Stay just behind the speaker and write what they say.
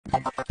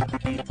Good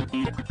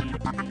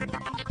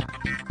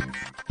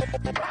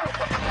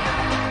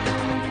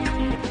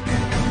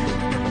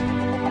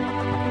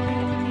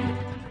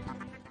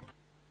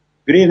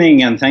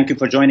evening and thank you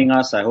for joining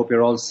us. I hope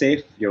you're all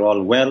safe, you're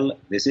all well.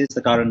 This is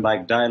the Car and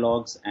Bike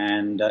Dialogues,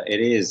 and it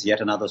is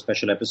yet another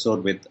special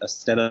episode with a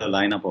stellar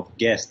lineup of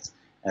guests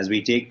as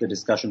we take the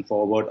discussion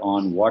forward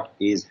on what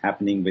is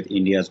happening with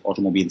India's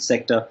automobile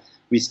sector.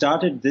 We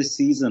started this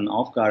season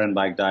of Car and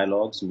Bike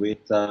Dialogues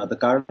with the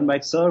Car and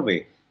Bike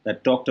survey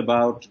that talked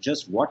about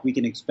just what we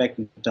can expect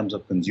in terms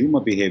of consumer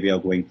behavior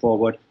going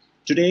forward.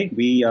 Today,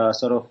 we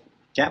sort of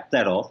cap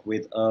that off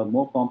with a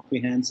more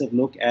comprehensive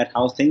look at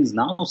how things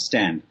now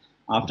stand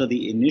after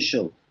the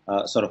initial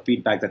sort of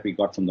feedback that we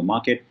got from the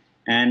market.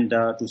 And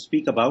to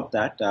speak about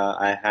that,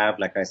 I have,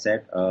 like I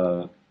said,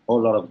 a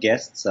whole lot of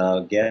guests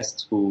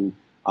who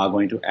are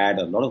going to add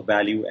a lot of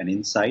value and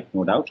insight,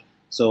 no doubt.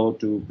 So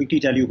to quickly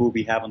tell you who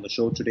we have on the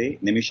show today,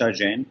 Nimisha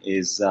Jain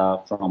is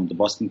from the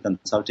Boston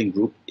Consulting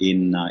Group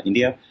in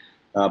India.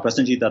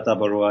 Prasenjit Datta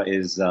Barua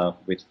is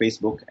with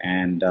Facebook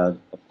and, of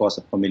course,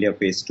 a familiar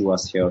face to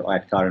us here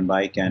at Car and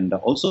Bike. And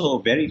also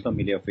a very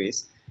familiar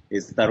face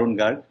is Tarun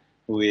Garg,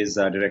 who is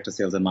Director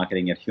Sales and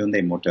Marketing at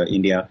Hyundai Motor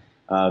India.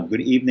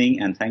 Good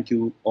evening and thank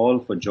you all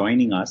for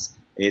joining us.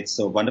 It's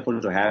so wonderful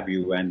to have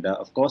you. And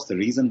of course, the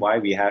reason why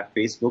we have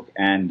Facebook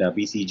and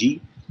BCG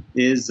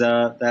is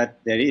that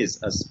there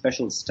is a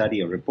special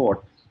study, a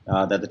report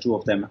that the two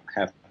of them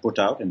have put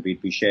out, and we'll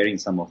be sharing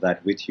some of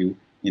that with you.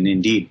 And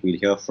indeed, we'll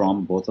hear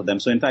from both of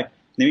them. So in fact,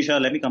 Nimisha,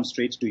 let me come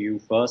straight to you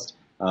first,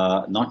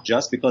 not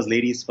just because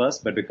ladies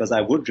first, but because I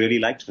would really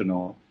like to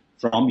know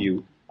from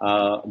you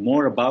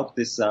more about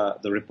this,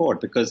 the report,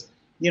 because,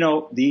 you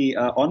know, the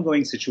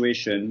ongoing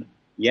situation,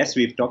 yes,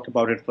 we've talked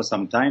about it for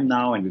some time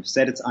now, and we've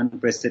said it's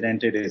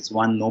unprecedented. It's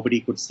one nobody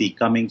could see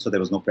coming, so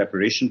there was no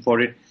preparation for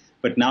it.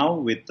 But now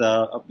with,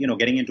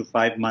 getting into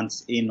 5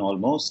 months in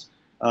almost,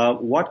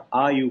 what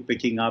are you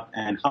picking up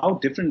and how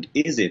different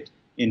is it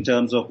in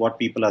terms of what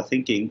people are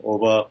thinking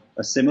over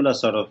a similar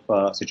sort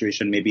of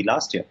situation maybe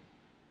last year?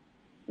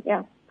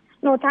 Yeah.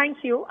 No,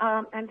 thank you.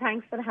 And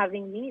thanks for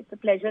having me. It's a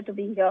pleasure to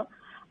be here.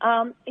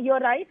 You're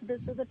right. This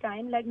is a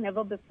time like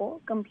never before,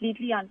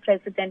 completely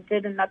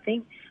unprecedented and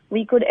nothing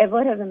we could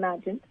ever have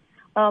imagined.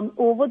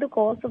 Over the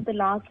course of the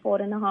last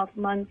 4.5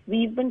 months,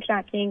 we've been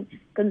tracking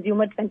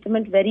consumer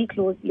sentiment very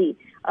closely.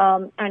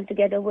 And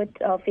together with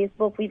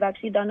Facebook, we've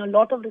actually done a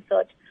lot of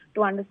research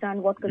to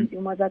understand what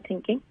consumers are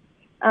thinking.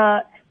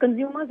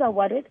 Consumers are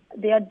worried.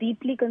 They are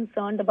deeply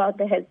concerned about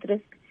the health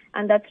risk,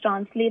 and that's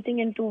translating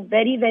into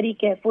very, very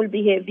careful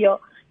behavior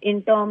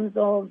in terms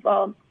of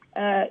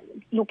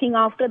looking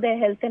after their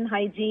health and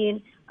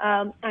hygiene,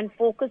 and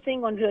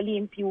focusing on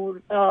really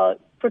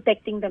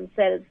protecting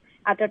themselves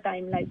at a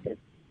time like this.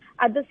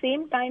 At the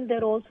same time,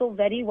 they're also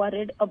very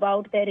worried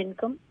about their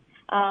income,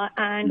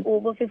 and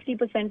over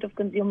 50% of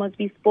consumers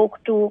we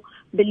spoke to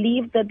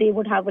believe that they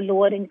would have a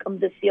lower income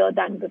this year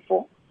than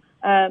before,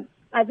 as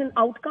an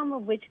outcome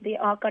of which they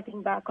are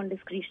cutting back on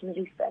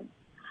discretionary spend.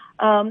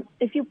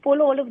 If you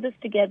pull all of this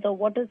together,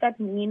 what does that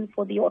mean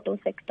for the auto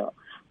sector?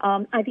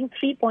 I think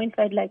 3 points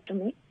I'd like to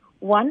make.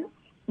 One,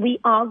 we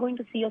are going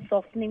to see a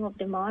softening of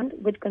demand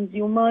with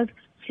consumers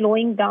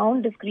slowing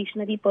down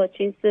discretionary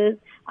purchases,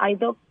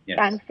 either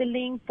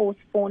cancelling,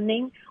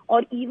 postponing,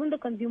 or even the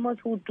consumers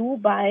who do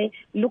buy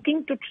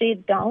looking to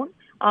trade down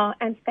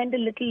and spend a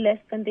little less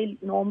than they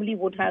normally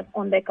would have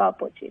on their car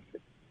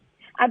purchases.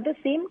 At the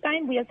same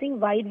time, we are seeing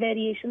wide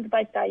variations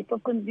by type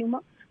of consumer.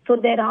 So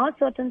there are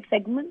certain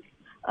segments,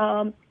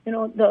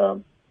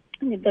 the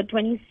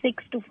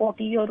 26 to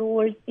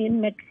 40-year-olds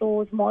in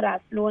metros, more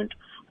affluent,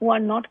 who are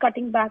not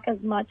cutting back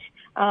as much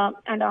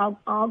and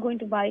are going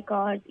to buy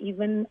cars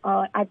even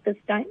at this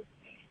time.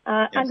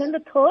 And then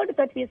the third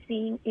that we are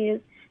seeing is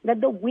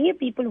that the way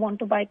people want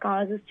to buy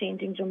cars is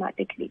changing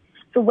dramatically.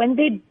 So when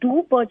they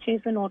do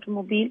purchase an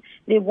automobile,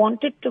 they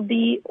want it to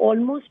be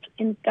almost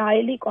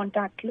entirely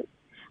contactless.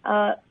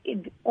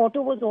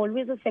 Auto was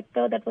always a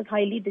sector that was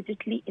highly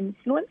digitally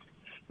influenced.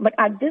 But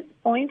at this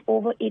point,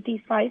 over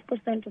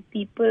 85% of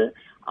people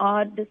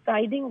are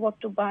deciding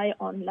what to buy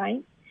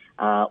online.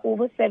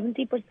 Over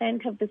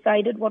 70% have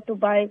decided what to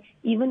buy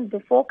even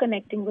before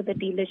connecting with the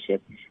dealership.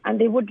 And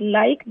they would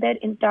like their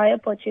entire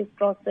purchase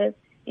process,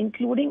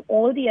 including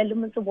all the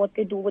elements of what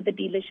they do with the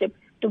dealership,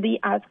 to be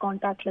as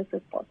contactless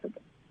as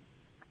possible.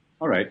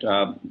 All right.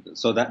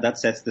 So that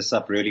sets this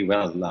up really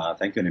well.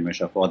 Thank you,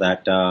 Nimisha, for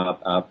that.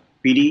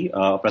 PD,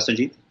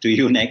 Prasenjit, to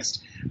you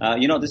next.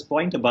 This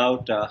point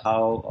about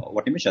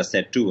what Nimisha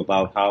said too,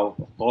 about how,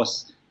 of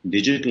course,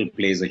 digital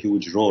plays a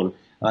huge role.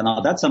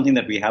 Now, that's something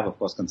that we have, of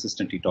course,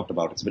 consistently talked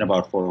about. It's been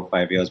about 4 or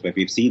 5 years where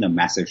we've seen a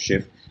massive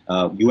shift.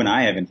 You and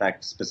I have, in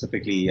fact,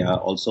 specifically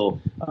also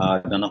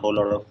done a whole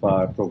lot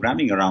of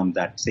programming around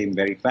that same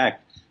very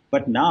fact.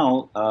 But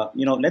now,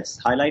 let's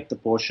highlight the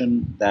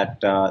portion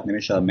that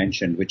Nimisha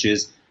mentioned, which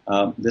is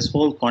this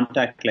whole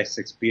contactless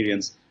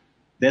experience.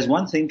 there's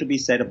one thing to be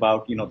said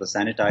about, the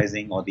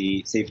sanitizing or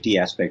the safety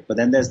aspect, but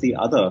then there's the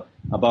other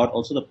about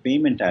also the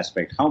payment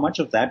aspect. How much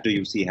of that do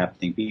you see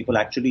happening? People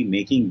actually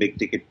making big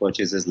ticket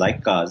purchases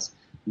like cars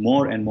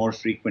more and more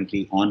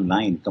frequently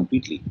online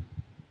completely.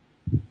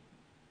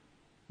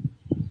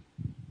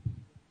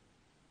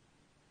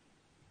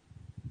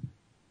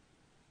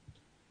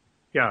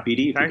 Yeah.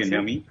 PD, if Thanks, you can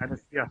hear me.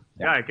 Yeah,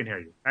 I can hear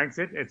you. Thanks,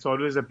 Sid. It's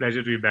always a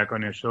pleasure to be back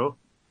on your show.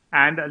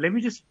 And let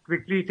me just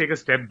quickly take a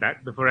step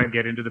back before I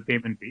get into the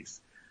payment piece.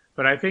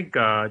 But I think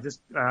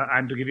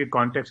and to give you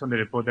context on the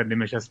report that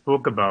Nimisha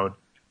spoke about,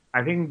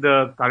 I think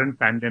the current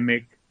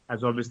pandemic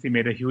has obviously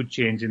made a huge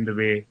change in the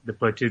way the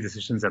purchase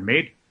decisions are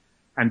made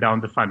and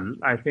down the funnel.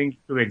 I think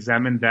to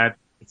examine that,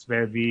 it's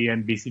where we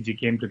and BCG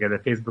came together,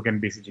 Facebook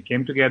and BCG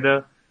came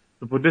together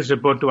to put this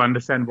report to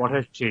understand what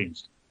has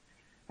changed.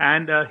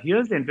 And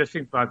here's the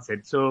interesting part,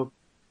 Sid. So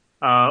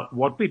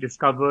what we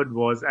discovered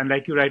was, and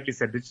like you rightly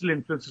said, digital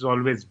influence is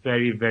always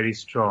very, very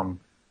strong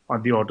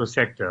on the auto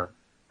sector.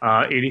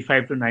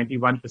 85 to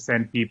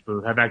 91%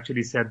 people have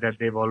actually said that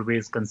they've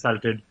always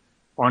consulted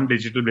on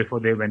digital before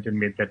they went and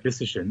made that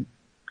decision.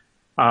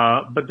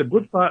 But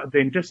the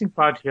interesting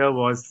part here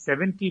was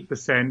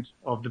 70%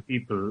 of the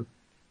people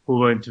who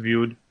were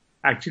interviewed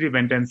actually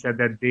went and said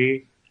that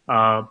they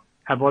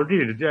have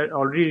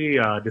already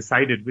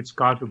decided which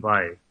car to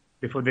buy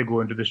before they go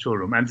into the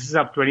showroom. And this is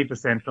up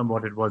 20% from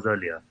what it was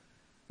earlier.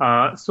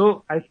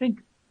 So I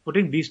think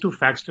putting these two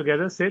facts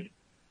together, Sid,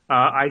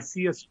 I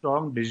see a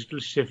strong digital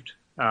shift,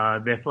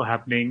 therefore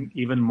happening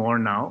even more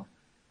now.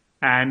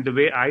 And the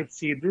way I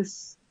see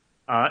this,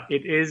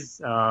 it is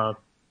the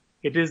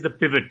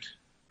pivot.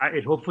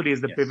 It hopefully is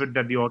the pivot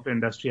that the auto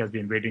industry has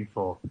been waiting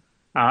for.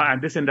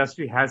 And this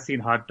industry has seen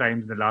hard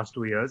times in the last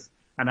 2 years.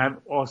 And I have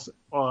also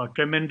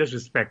tremendous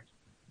respect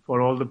for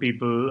all the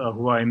people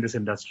who are in this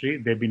industry.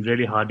 They've been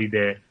really hardy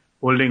there,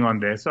 holding on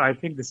there. So I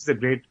think this is a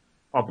great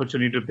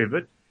opportunity to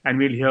pivot. And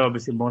we'll hear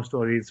obviously more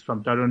stories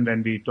from Tarun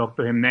when we talk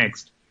to him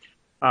next.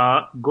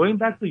 Going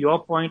back to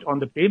your point on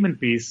the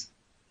payment piece,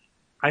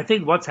 I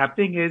think what's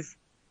happening is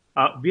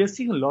we are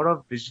seeing a lot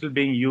of digital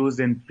being used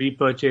in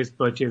pre-purchase,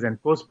 purchase,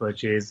 and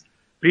post-purchase.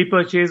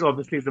 Pre-purchase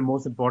obviously is the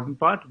most important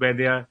part, where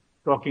they are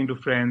talking to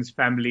friends,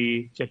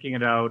 family, checking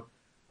it out.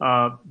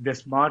 The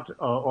smart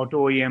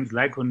auto OEMs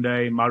like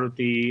Hyundai,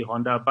 Maruti,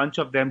 Honda, a bunch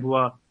of them who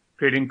are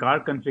creating car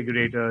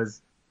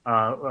configurators.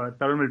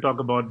 Tarun will talk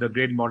about the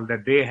great model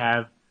that they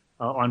have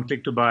on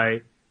Click to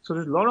Buy. So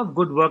there's a lot of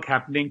good work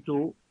happening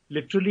to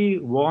literally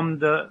warm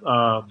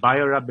the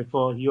buyer up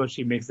before he or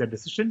she makes their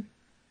decision.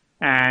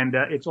 And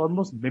it's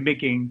almost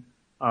mimicking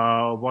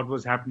what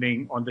was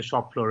happening on the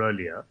shop floor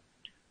earlier.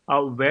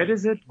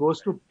 Whereas it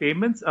goes to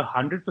payments,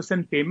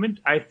 100%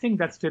 payment, I think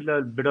that's still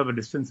a bit of a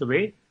distance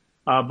away.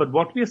 But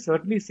what we are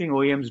certainly seeing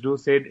OEMs do,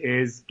 Sid,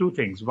 is two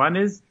things. One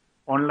is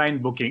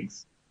online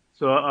bookings.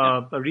 So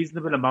a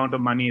reasonable amount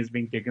of money is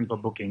being taken for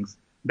bookings.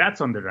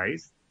 That's on the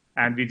rise.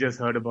 And we just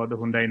heard about the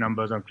Hyundai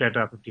numbers on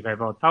Creta,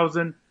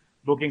 55,000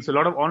 bookings. So a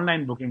lot of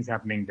online bookings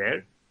happening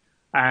there.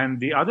 And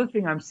the other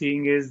thing I'm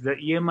seeing is the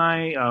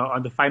EMI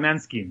on the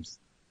finance schemes,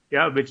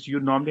 which you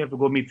normally have to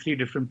go meet 3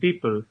 different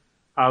people.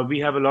 We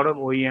have a lot of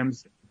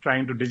OEMs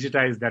trying to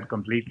digitize that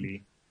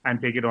completely and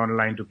take it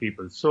online to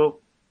people. So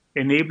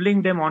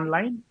enabling them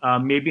online,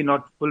 maybe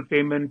not full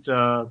payment,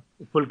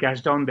 full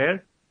cash down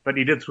there, but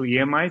either through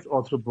EMIs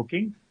or through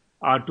booking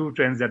are 2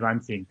 trends that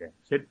I'm seeing there.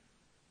 Sid?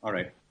 All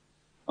right.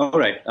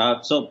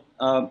 So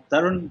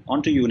Tarun,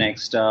 on to you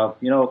next.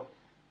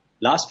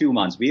 Last few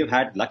months, we have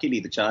had,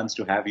 luckily, the chance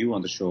to have you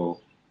on the show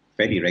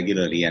fairly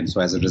regularly. And so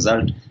as a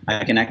result,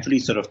 I can actually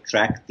sort of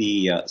track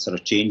the sort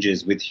of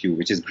changes with you,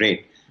 which is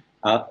great.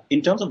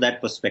 In terms of that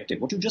perspective,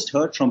 what you just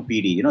heard from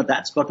PD,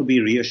 that's got to be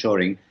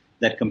reassuring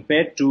that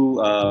compared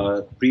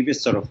to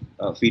previous sort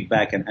of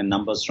feedback and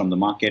numbers from the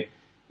market,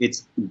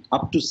 it's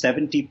up to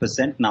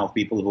 70% now of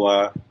people who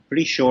are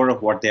pretty sure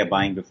of what they're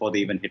buying before they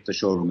even hit the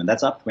showroom. And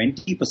that's up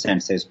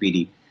 20%, says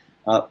PD.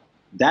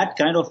 That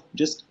kind of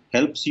just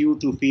helps you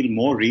to feel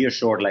more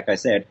reassured, like I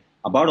said,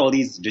 about all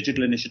these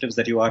digital initiatives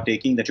that you are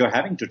taking, that you're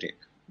having to take.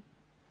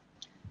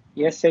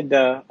 Yes, Sid,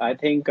 I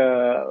think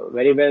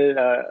very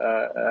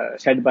well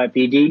said by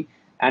PD.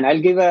 And I'll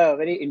give a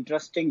very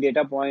interesting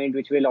data point,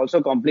 which will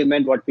also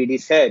complement what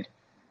PD said.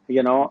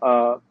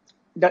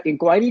 The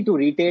inquiry to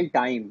retail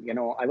time,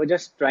 I was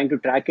just trying to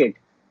track it.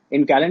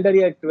 In calendar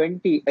year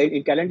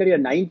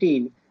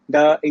 19,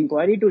 the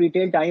inquiry to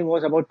retail time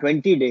was about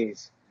 20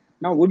 days.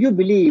 Now, would you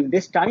believe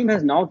this time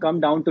has now come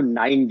down to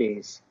 9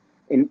 days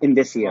in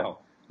this year? Wow.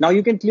 Now,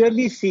 you can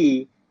clearly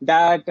see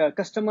that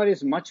customer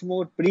is much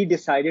more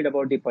pre-decided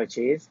about the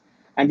purchase.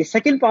 And the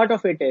second part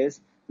of it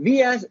is,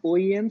 we as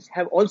OEMs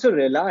have also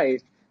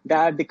realized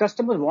that the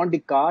customer wants the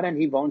car and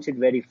he wants it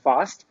very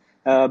fast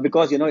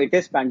because, it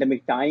is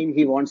pandemic time.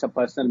 He wants a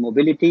personal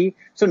mobility.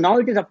 So now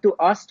it is up to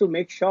us to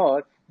make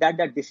sure that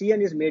that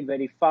decision is made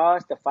very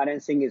fast. The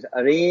financing is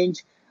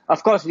arranged.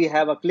 Of course, we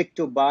have a click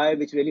to buy,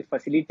 which really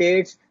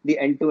facilitates the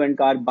end-to-end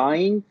car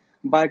buying.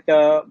 But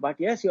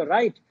yes, you're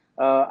right.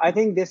 I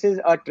think this is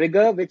a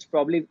trigger which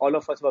probably all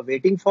of us were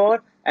waiting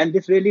for, and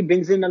this really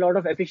brings in a lot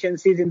of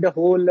efficiencies in the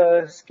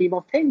whole scheme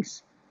of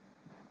things.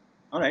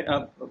 All right.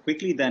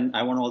 Quickly, then,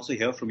 I want to also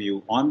hear from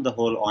you on the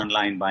whole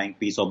online buying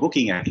piece, or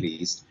booking at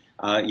least.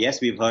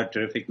 Yes, we've heard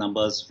terrific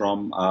numbers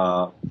from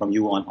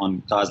you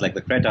on cars like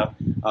the Creta.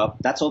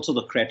 That's also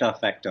the Creta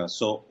factor.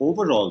 So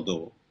overall,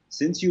 though,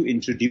 since you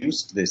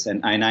introduced this,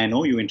 and I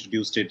know you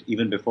introduced it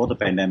even before the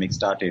pandemic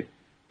started,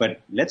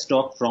 but let's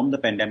talk from the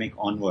pandemic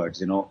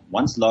onwards.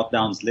 Once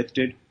lockdowns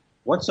lifted,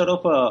 what sort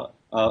of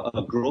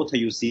a growth are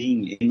you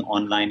seeing in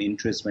online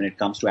interest when it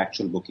comes to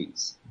actual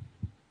bookings?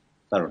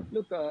 Tarun.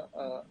 Look,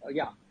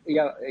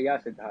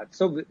 Siddharth.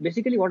 So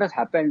basically what has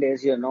happened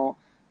is,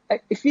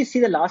 if we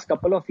see the last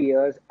couple of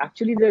years,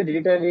 actually the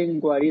digital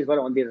inquiries were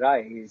on the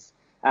rise.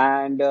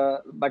 And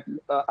but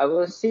I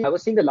was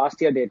seeing the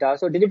last year data.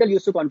 So digital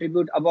used to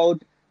contribute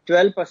about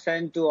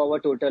 12% to our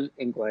total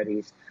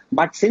inquiries.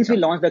 But since we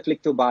launched the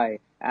click to buy,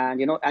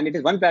 and it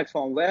is one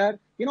platform where,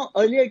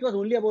 earlier it was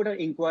only about an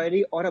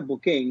inquiry or a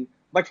booking,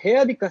 but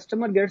here the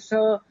customer gets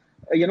a,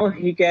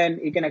 he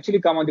can actually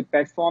come on the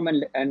platform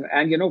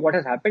and what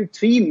has happened,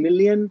 3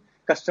 million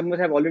customers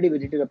have already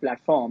visited the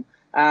platform.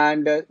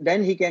 And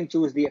then he can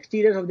choose the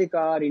exteriors of the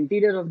car,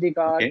 interiors of the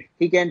car. Okay.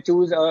 He can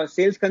choose a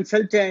sales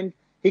consultant.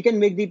 He can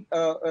make the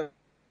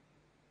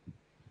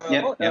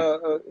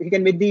he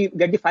can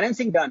get the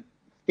financing done.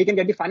 He can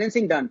get the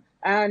financing done,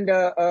 and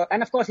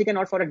of course he can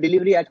opt for a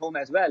delivery at home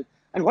as well.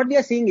 And what we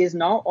are seeing is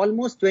now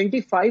almost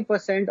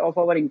 25% of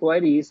our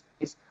inquiries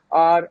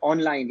are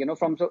online.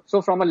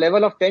 From a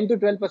level of 10 to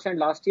 12%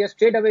 last year,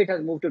 straight away it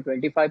has moved to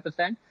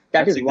 25%.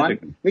 That's is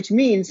one, which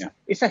means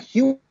it's a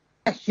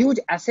huge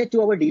asset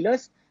to our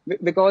dealers,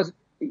 because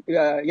we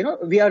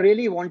are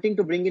really wanting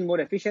to bring in more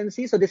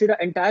efficiency. So this is an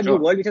entire new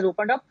world which has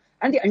opened up.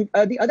 And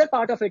the other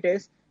part of it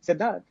is,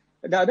 Siddharth,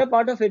 the other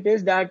part of it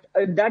is that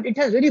it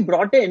has really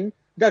brought in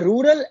the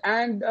rural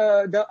and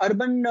the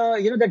urban,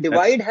 the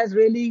divide has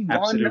really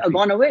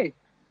gone away.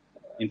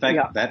 In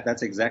fact,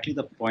 that's exactly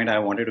the point I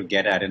wanted to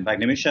get at. In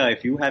fact, Nimisha,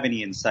 if you have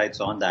any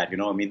insights on that,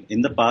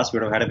 in the past, we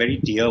would have had a very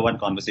tier one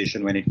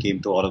conversation when it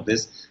came to all of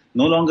this.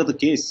 No longer the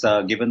case,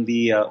 given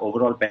the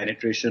overall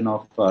penetration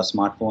of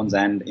smartphones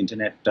and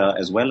internet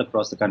as well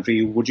across the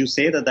country. Would you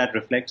say that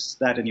reflects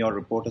that in your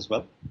report as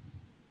well?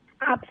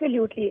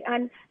 Absolutely.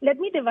 And let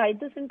me divide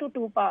this into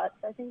two parts.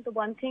 I think the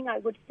one thing I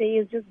would say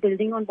is, just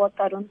building on what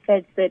Tarun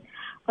said,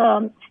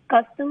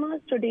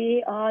 customers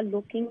today are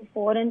looking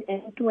for an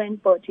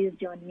end-to-end purchase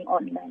journey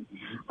online.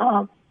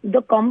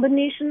 The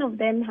combination of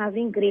them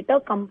having greater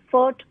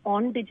comfort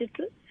on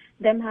digital,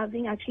 them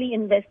having actually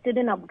invested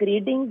in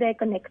upgrading their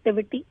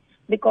connectivity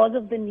because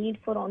of the need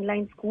for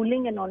online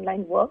schooling and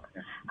online work,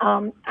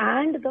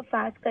 and the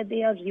fact that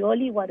they are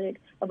really worried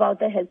about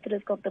the health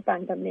risk of the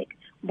pandemic,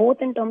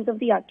 both in terms of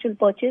the actual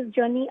purchase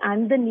journey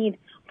and the need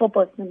for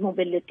personal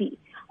mobility.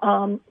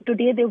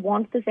 Today, they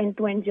want this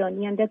end-to-end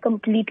journey, and they're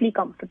completely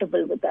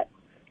comfortable with that.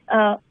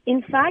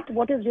 In fact,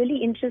 what is really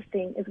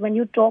interesting is when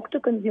you talk to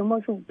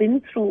consumers who've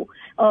been through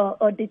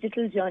a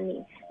digital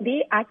journey,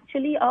 they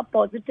actually are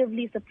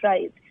positively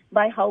surprised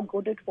by how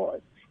good it was.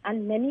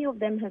 And many of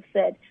them have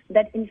said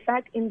that, in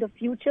fact, in the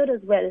future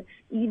as well,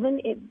 even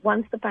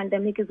once the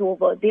pandemic is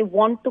over, they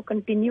want to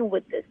continue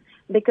with this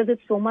because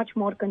it's so much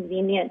more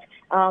convenient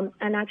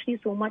and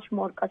actually so much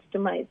more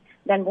customized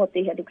than what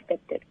they had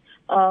expected.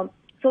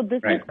 So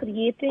this is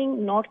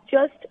creating not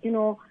just,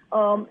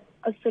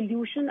 a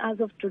solution as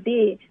of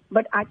today,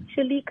 but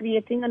actually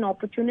creating an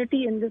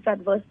opportunity in this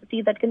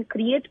adversity that can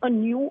create a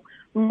new,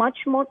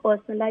 much more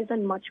personalized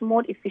and much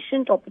more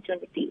efficient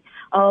opportunity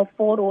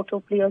for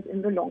auto players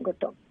in the longer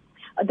term.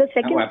 The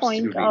second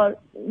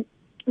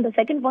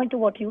point to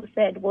what you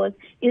said was,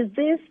 is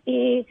this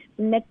a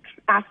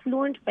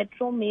affluent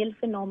metro male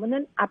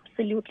phenomenon?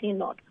 Absolutely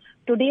not.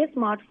 Today,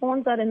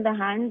 smartphones are in the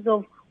hands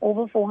of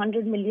over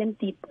 400 million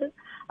people.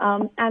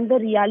 And the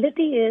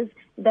reality is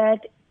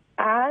that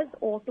as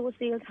auto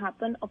sales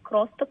happen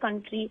across the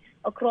country,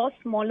 across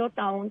smaller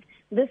towns,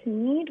 this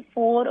need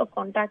for a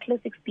contactless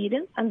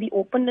experience and the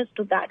openness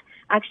to that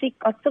actually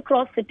cuts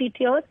across city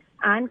tiers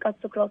and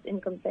cuts across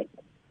income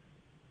segments.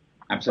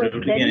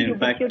 Absolutely. So it's very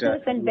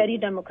ubiquitous and very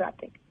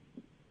democratic.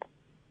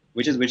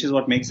 Which is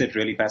what makes it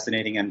really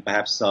fascinating and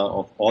perhaps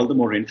of all the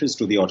more interest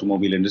to the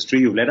automobile industry.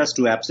 You've led us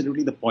to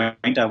absolutely the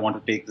point I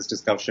want to take this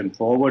discussion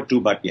forward to,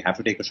 but we have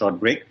to take a short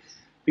break.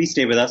 Please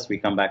stay with us. We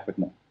come back with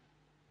more.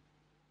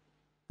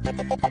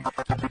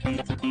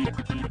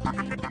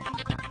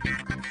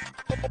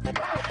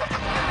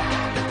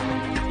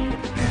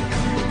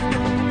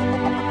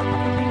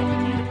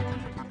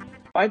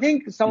 I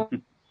think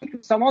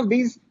some of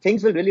these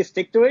things will really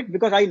stick to it,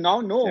 because I now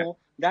know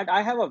that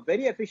I have a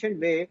very efficient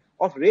way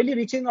of really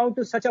reaching out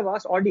to such a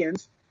vast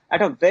audience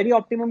at a very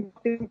optimum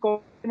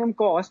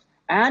cost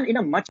and in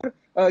a much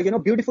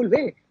beautiful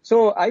way.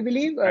 So I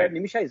believe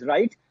Nimisha is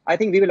right. I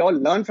think we will all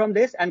learn from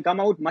this and come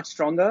out much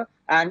stronger,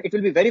 and it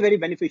will be very, very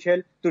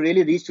beneficial to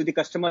really reach to the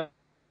customers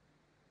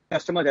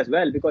as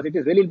well, because it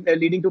is really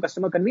leading to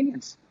customer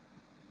convenience.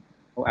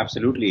 Oh,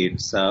 absolutely.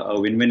 It's a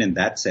win-win in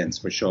that sense,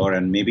 for sure.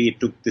 And maybe it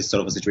took this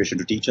sort of a situation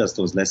to teach us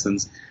those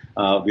lessons.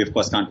 We, of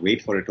course, can't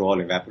wait for it to all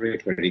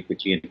evaporate very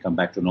quickly and come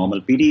back to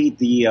normal. PD,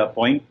 the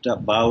point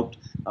about,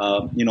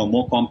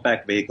 more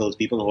compact vehicles,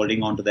 people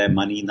holding on to their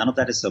money, none of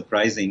that is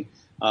surprising.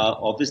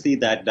 Obviously,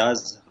 that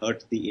does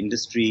hurt the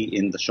industry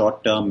in the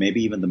short term,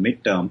 maybe even the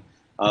mid-term.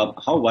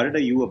 How worried are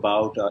you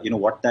about,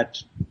 what that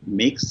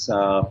makes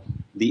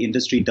the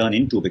industry turn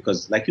into?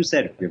 Because, like you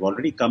said, we've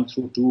already come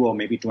through 2 or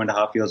maybe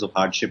 2.5 years of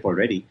hardship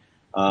already.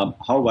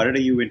 How worried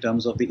are you in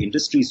terms of the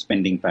industry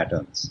spending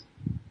patterns?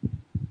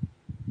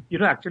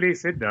 Actually,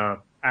 Sid,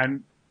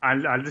 and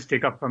I'll just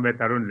take up from where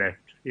Tarun left.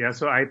 Yeah,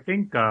 so I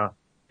think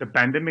the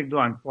pandemic,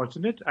 though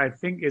unfortunate, I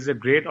think is a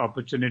great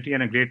opportunity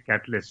and a great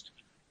catalyst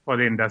for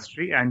the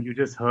industry. And you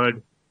just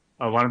heard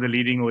one of the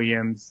leading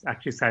OEMs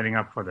actually signing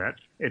up for that.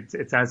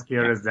 It's as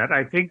clear as that.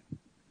 I think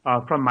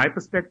from my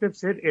perspective,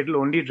 Sid, it'll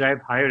only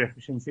drive higher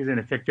efficiencies and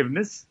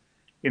effectiveness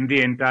in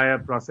the entire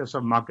process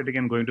of marketing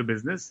and going to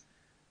business.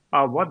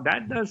 What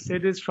that does,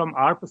 Sid, is from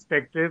our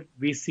perspective,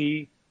 we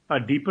see a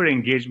deeper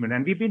engagement.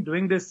 And we've been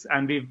doing this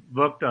and we've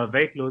worked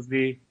very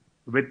closely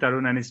with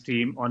Tarun and his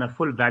team on a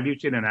full value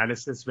chain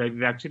analysis where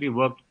we've actually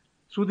worked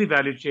through the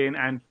value chain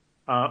and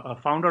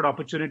found out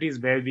opportunities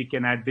where we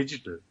can add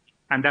digital.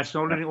 And that's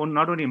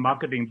not only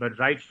marketing, but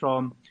right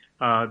from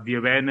the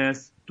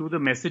awareness to the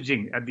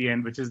messaging at the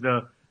end, which is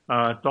the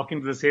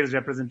talking to the sales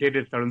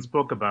representative Tarun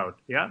spoke about,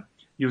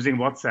 using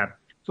WhatsApp.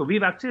 So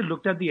we've actually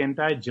looked at the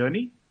entire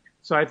journey.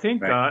 So I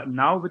think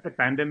now with the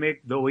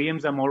pandemic, the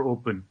OEMs are more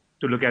open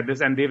to look at this,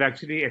 and they've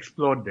actually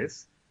explored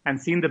this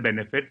and seen the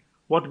benefit.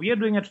 What we are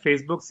doing at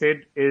Facebook,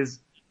 Sid,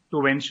 is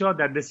to ensure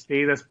that this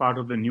stays as part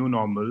of the new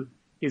normal,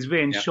 is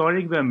we're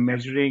ensuring we're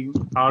measuring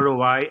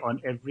ROI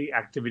on every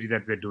activity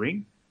that we're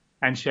doing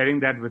and sharing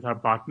that with our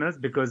partners,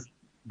 because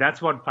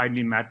that's what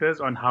finally matters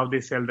on how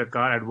they sell the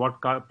car, at what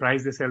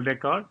price they sell their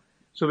car.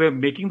 So we're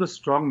making the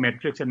strong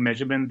metrics and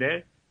measurement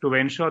there to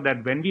ensure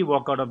that when we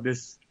walk out of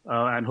this,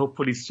 and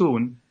hopefully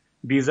soon,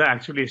 these are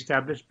actually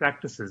established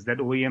practices that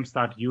OEMs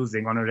start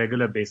using on a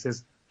regular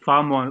basis,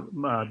 far more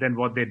than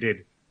what they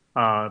did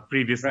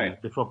previously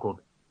before COVID.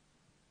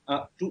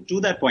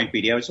 To that point,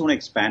 PD, I just want to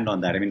expand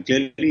on that. I mean,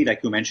 clearly,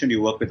 like you mentioned,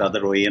 you work with other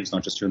OEMs,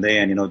 not just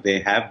Hyundai, and, they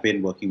have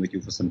been working with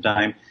you for some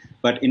time.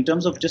 But in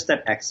terms of just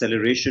that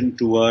acceleration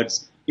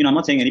towards, I'm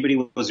not saying anybody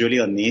was really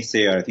a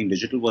naysayer. I think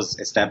digital was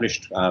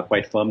established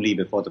quite firmly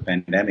before the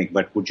pandemic.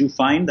 But would you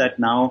find that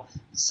now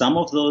some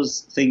of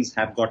those things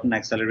have gotten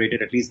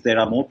accelerated? At least there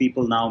are more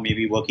people now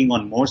maybe working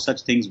on more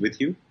such things with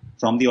you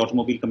from the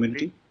automobile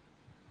community?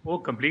 Oh,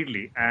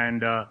 completely.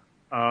 And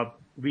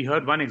we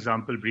heard one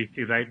example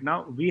briefly right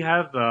now. We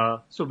have,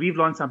 so we've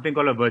launched something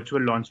called a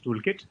virtual launch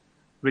toolkit,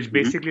 which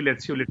basically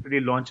lets you literally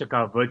launch a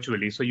car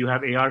virtually. So you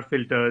have AR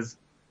filters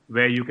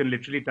where you can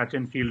literally touch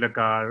and feel the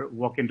car,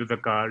 walk into the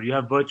car. You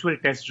have virtual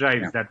test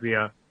drives that we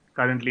are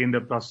currently in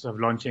the process of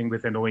launching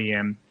with an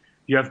OEM.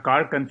 You have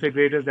car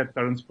configurators that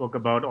Tarun spoke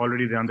about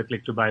already there on the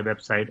Click to Buy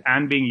website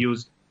and being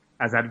used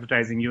as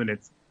advertising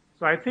units.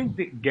 So I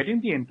think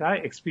getting the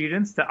entire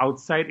experience, the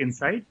outside,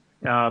 inside,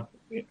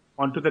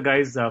 onto the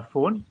guy's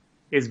phone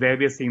is where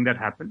we are seeing that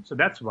happen. So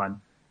that's one.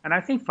 And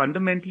I think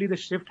fundamentally the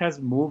shift has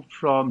moved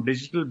from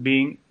digital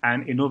being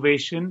an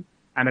innovation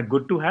and a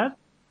good to have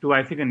to,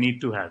 I think, a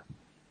need to have.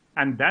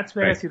 And that's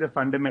where I see the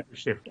fundamental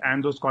shift.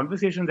 And those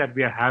conversations that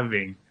we are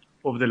having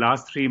over the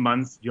last 3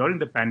 months during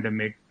the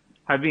pandemic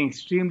have been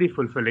extremely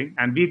fulfilling.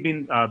 And we've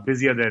been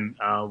busier than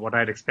what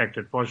I'd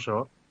expected, for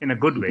sure, in a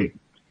good way.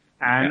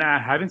 And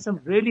having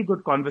some really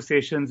good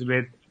conversations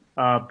with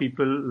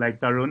people like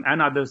Tarun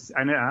and others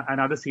and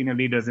other senior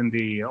leaders in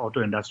the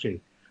auto industry.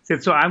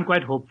 So I'm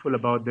quite hopeful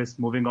about this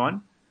moving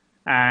on.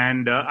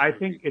 And I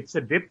think it's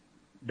a dip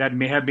that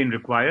may have been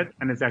required,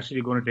 and it's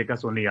actually going to take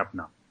us only up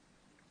now.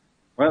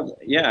 Well,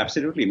 yeah,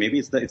 absolutely. Maybe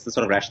it's the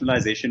sort of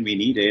rationalization we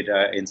needed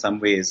in some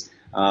ways,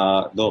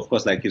 though, of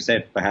course, like you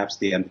said, perhaps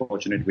the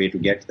unfortunate way to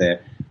get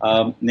there.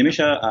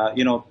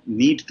 Nimisha,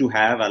 need to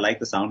have, I like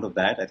the sound of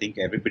that. I think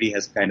everybody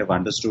has kind of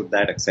understood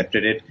that,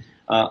 accepted it.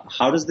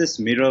 How does this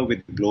mirror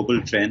with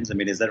global trends? I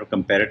mean, is there a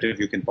comparative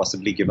you can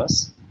possibly give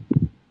us?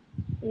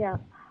 Yeah.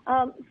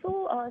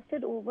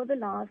 Sid, over the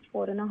last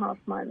 4.5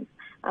 months,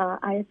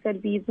 I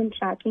said we've been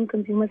tracking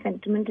consumer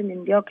sentiment in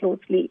India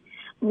closely.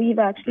 We've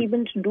actually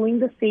been doing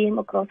the same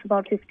across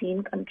about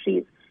 15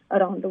 countries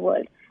around the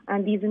world.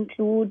 And these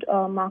include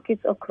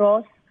markets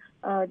across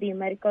the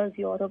Americas,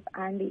 Europe,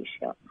 and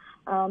Asia.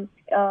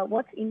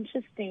 What's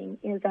interesting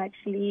is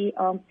actually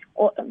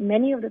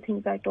many of the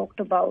things I talked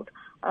about,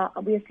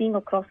 we are seeing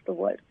across the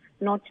world,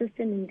 not just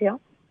in India.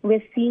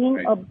 We're seeing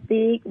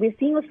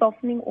a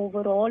softening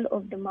overall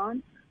of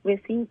demand.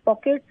 We're seeing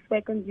pockets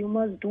where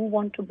consumers do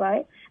want to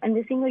buy, and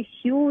we're seeing a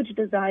huge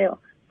desire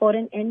for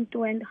an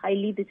end-to-end,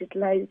 highly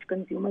digitalized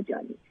consumer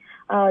journey.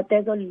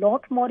 There's a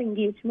lot more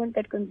engagement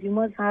that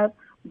consumers have,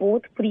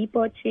 both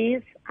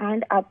pre-purchase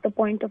and at the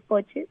point of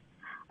purchase.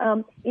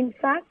 In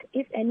fact,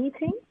 if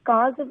anything,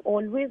 cars have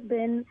always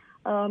been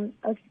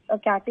a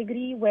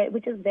category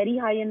which is very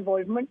high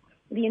involvement.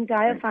 The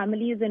entire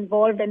family is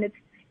involved, and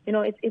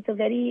it's a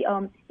very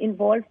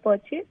involved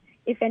purchase.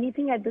 If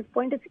anything, at this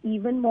point, it's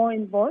even more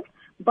involved,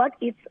 but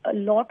it's a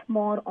lot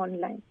more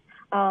online.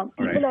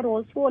 People are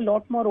also a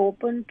lot more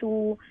open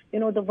to,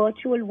 the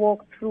virtual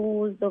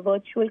walkthroughs, the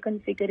virtual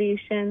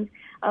configurations,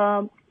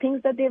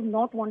 things that they've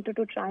not wanted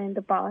to try in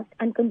the past.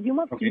 And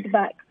consumer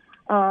feedback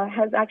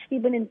has actually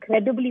been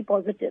incredibly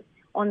positive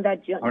on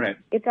that journey.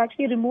 It's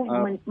actually removed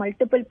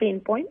multiple pain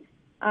points.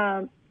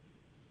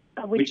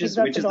 Which is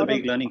the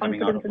big learning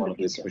coming out of all of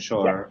this, for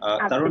sure.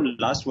 Tarun,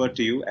 last word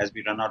to you as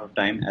we run out of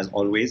time, as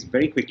always.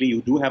 Very quickly,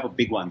 you do have a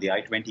big one, the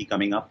I-20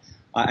 coming up.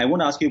 I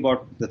want to ask you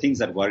about the things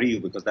that worry you,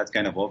 because that's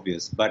kind of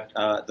obvious. But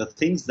the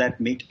things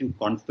that make you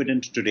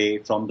confident today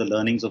from the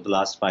learnings of the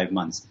last 5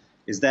 months,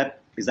 is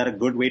that a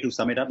good way to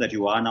sum it up, that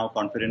you are now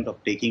confident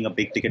of taking a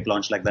big ticket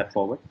launch like that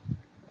forward?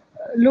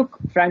 Look,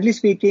 frankly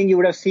speaking, you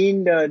would have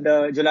seen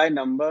the July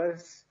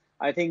numbers.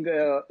 I think,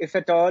 if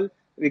at all,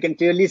 we can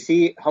clearly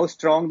see how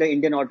strong the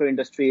Indian auto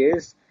industry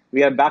is.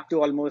 We are back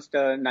to almost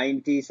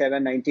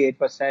 97,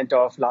 98%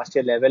 of last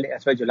year level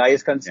as far as July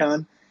is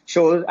concerned.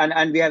 Shows,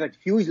 and we have had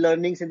huge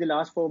learnings in the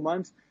last 4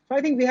 months. So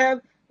I think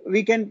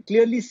we can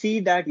clearly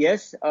see that,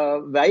 yes,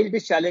 while it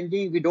is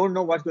challenging, we don't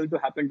know what's going to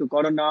happen to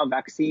corona,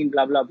 vaccine,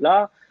 blah, blah,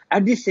 blah.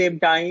 At the same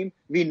time,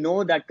 we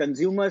know that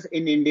consumers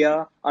in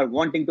India are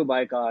wanting to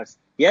buy cars.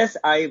 Yes,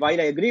 while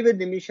I agree with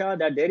Nimisha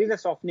that there is a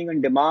softening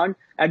in demand,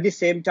 at the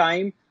same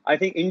time, I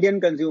think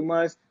Indian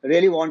consumers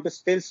really want to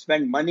still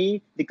spend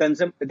money. They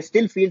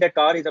still feel that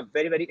car is a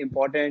very, very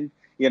important,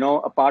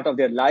 a part of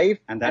their life.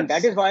 And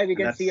that is why we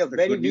can see a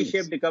very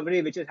V-shaped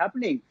recovery which is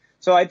happening.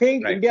 So I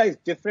think India is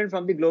different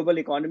from the global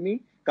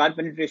economy, car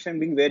penetration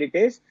being where it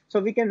is. So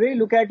we can really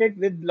look at it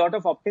with a lot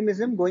of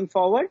optimism going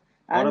forward,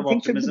 and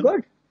things should be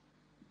good.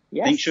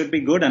 Yes. Things should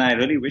be good, and I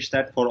really wish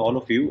that for all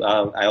of you.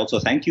 I also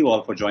thank you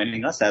all for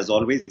joining us. As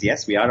always,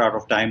 yes, we are out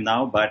of time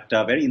now, but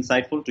very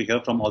insightful to hear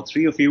from all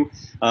three of you.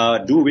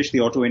 Do wish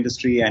the auto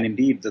industry and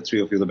indeed the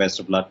three of you the best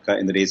of luck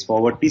in the days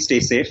forward. Please stay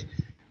safe.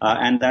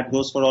 And that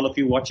goes for all of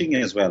you watching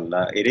as well.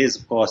 It is,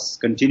 of course,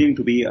 continuing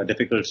to be a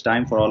difficult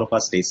time for all of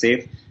us. Stay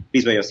safe.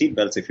 Please wear your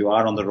seatbelts if you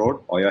are on the road,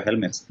 or your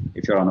helmets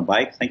if you're on a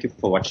bike. Thank you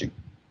for watching.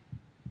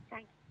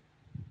 Thanks.